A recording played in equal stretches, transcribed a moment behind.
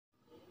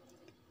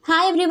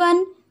Hi everyone,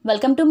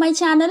 welcome to my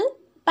channel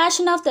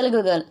passion of Telugu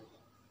girl.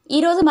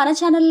 ఈరోజు మన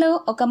ఛానల్లో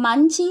ఒక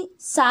మంచి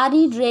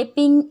సారీ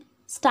డ్రేపింగ్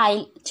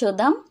స్టైల్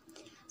చూద్దాం.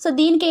 సో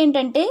దీనికి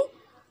ఏంటంటే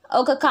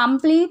ఒక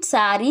కంప్లీట్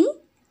సారీ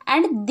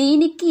అండ్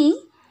దీనికి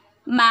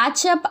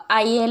మ్యాచప్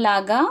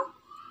అయ్యేలాగా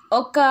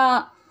ఒక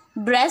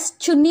డ్రెస్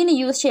చున్నీని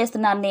యూజ్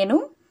చేస్తున్నాను నేను.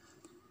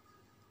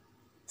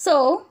 So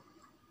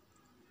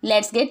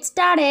let's get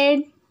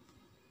started.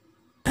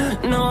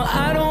 No,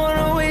 I don't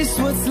wanna waste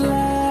what's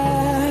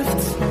left.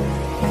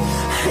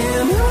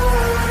 And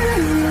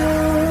on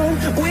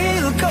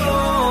we'll go,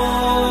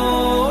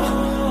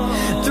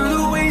 through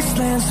the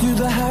wastelands, through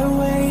the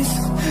highways,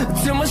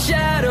 till my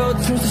shadow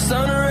turns to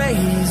sun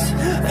rays.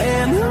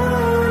 And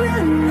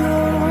on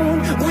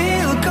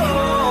we'll go,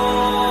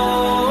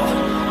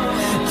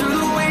 through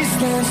the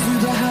wastelands,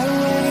 through the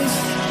highways,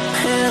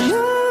 and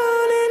on.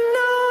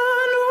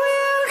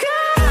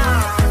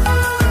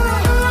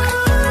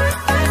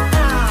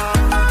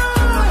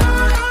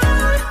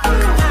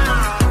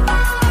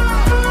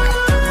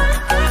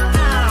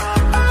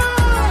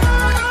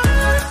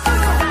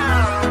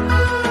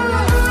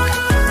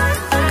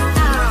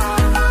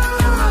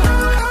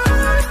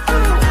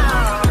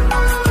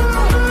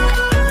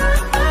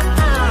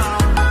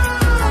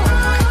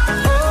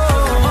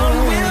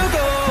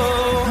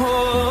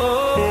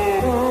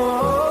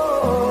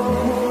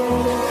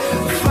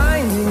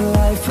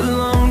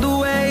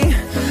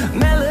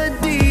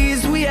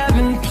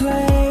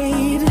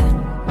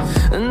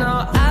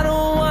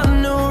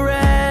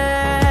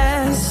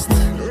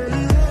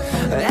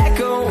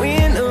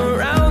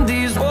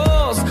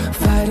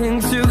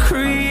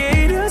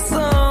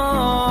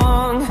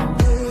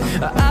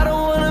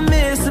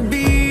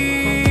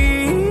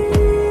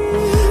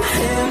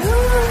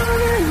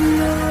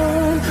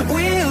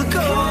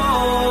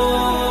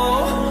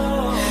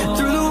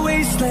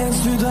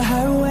 Through the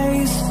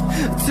highways,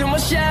 till my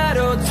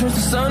shadow turns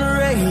to sun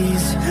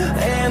rays.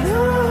 And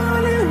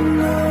on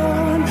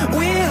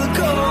we'll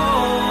go,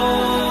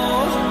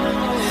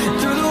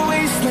 through the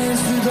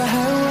wastelands, through the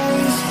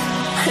highways,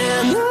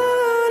 and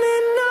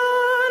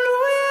on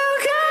we'll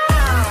go.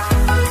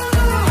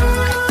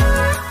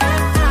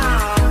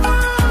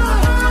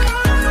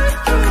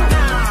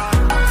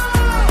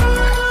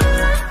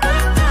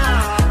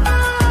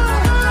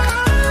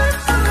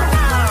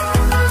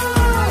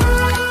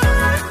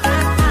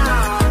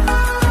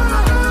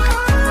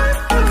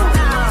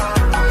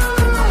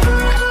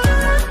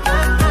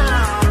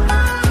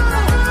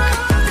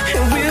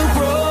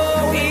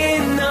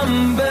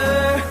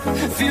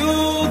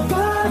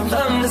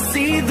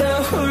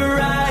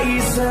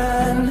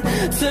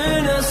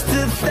 Turn us to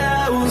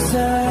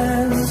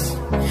thousands,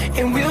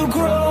 and we'll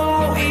grow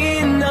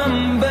in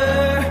number,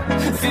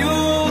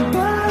 fueled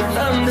by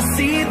them to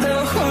see the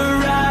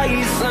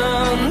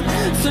horizon.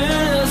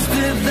 Turn us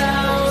to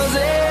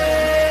thousands,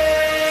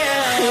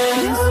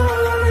 and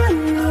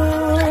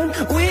on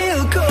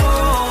we'll go,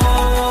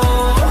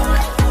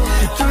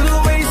 through the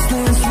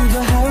wastelands, through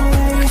the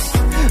highways,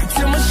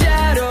 till my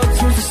shadow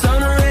turns to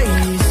sun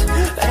rays.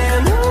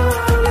 And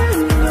on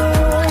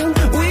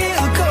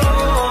we'll go,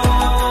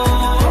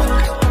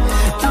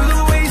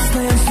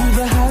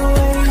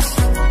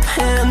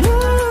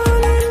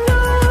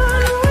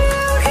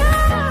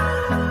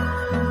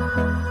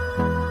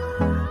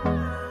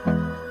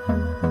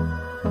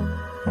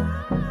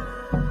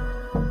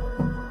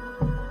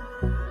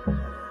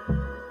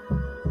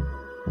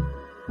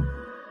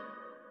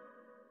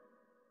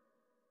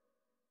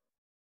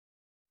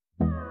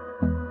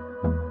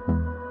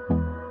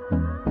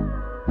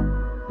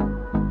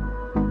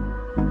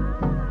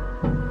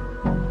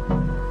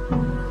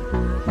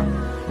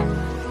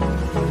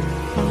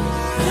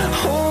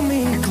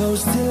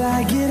 close till I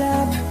get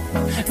up.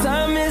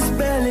 Time is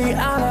barely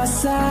on our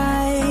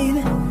side.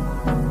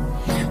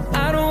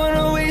 I don't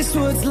wanna waste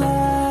what's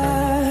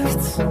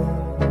left.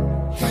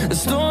 The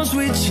storms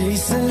we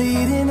chase are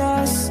leading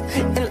us,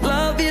 and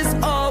love is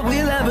all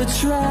we'll ever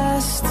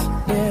trust.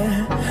 Yeah,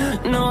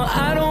 no,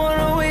 I don't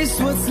wanna waste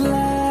what's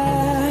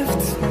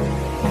left.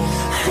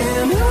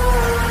 And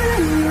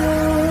on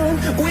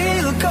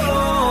we'll go,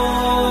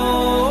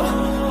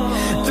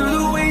 through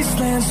the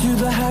wastelands, through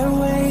the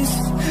highways,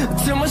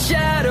 till my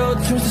shadow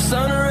turns to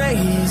sun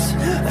rays.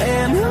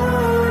 And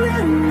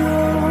on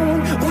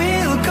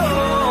we'll go,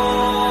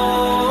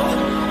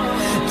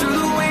 through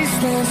the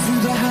wastelands,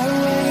 through the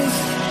highways,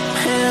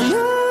 and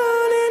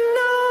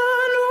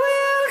on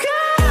we'll go.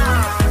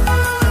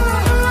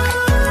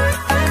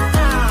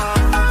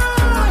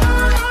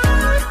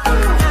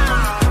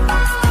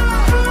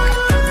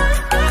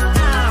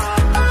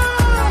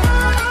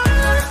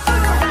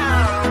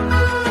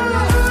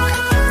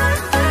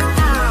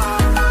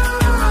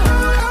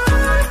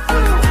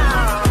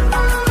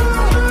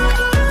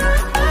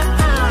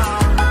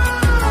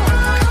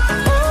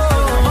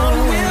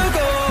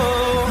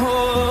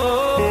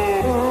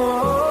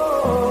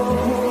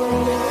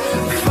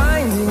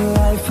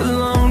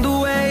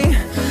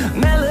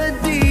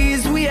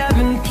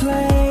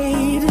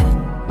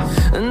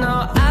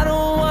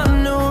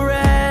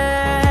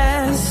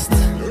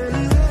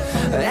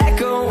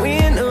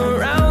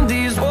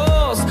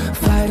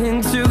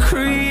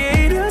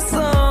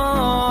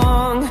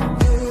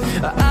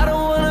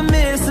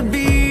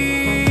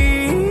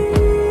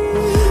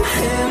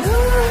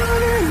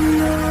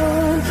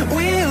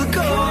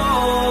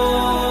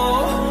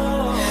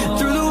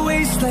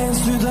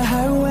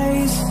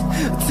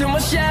 till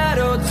my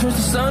shadow turns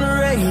to sun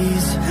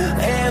rays.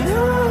 And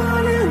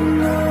on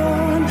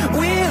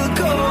we'll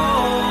go,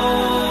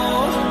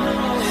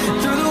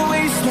 through the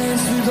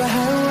wastelands, through the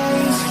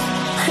highways,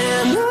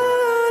 and on.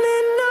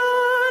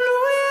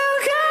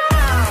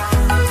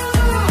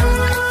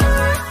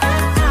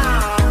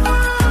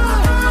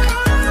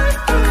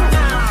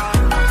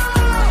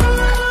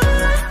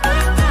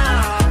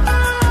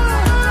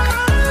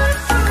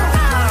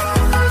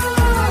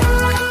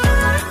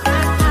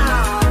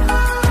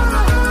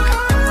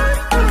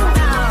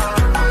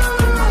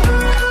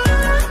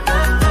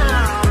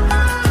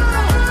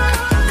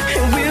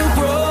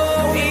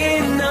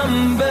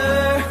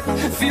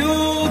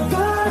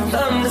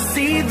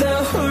 See the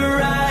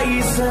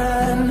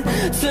horizon,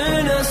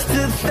 turn us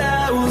to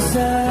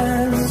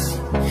thousands,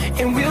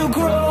 and we'll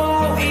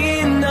grow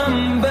in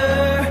number,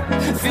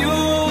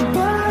 fueled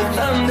by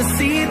them to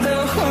see the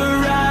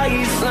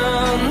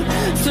horizon,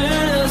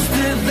 turn us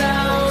to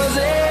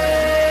thousands,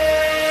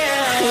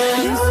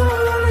 and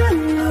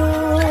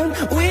on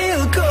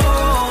we'll go,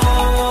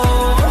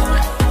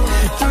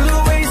 through the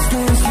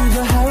wastelands, through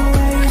the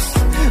highways,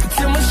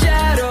 till my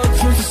shadow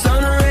turns to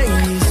sun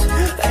rays,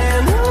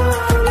 and on.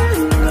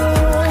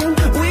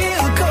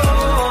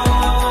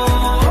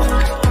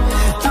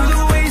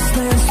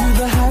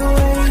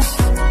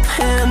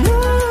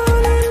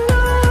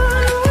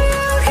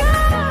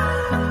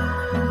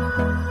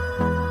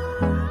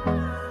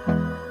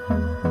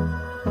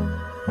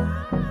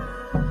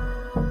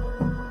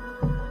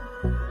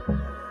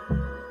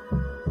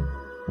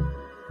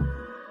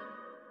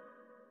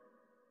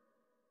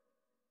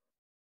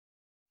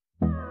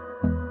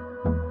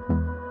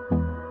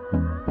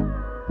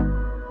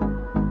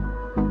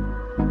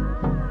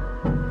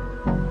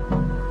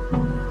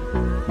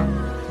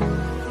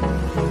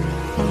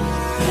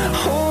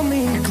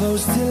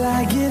 Close till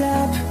I get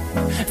up,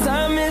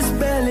 time is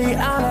barely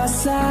on our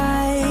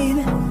side.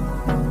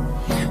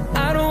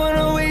 I don't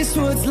wanna waste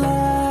what's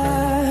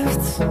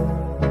left.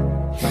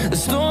 The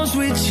storms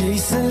we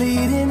chase are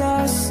leading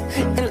us,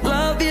 and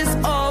love is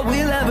all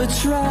we'll ever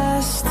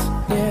trust.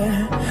 Yeah,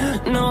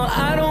 no,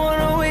 I don't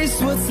wanna waste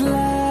what's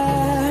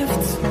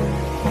left.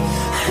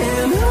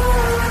 And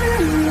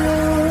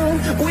on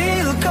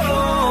we'll go,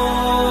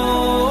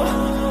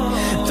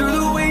 through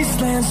the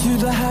wastelands, through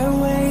the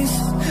highways,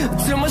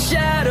 till my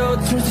shadow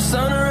turns to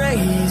sun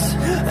rays,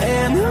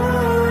 and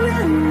on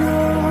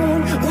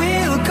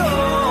we'll go,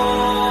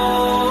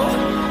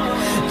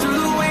 through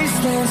the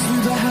wastelands,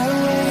 through the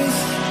highways,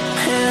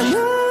 and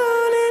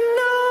on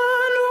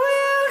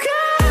we'll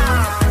go.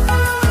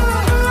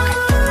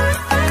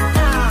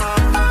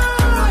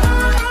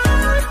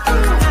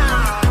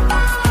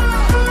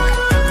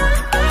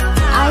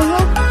 I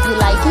hope you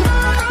like it.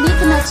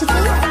 మీకు నచ్చితే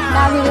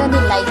నా వీడియోని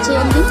like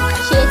చేయండి,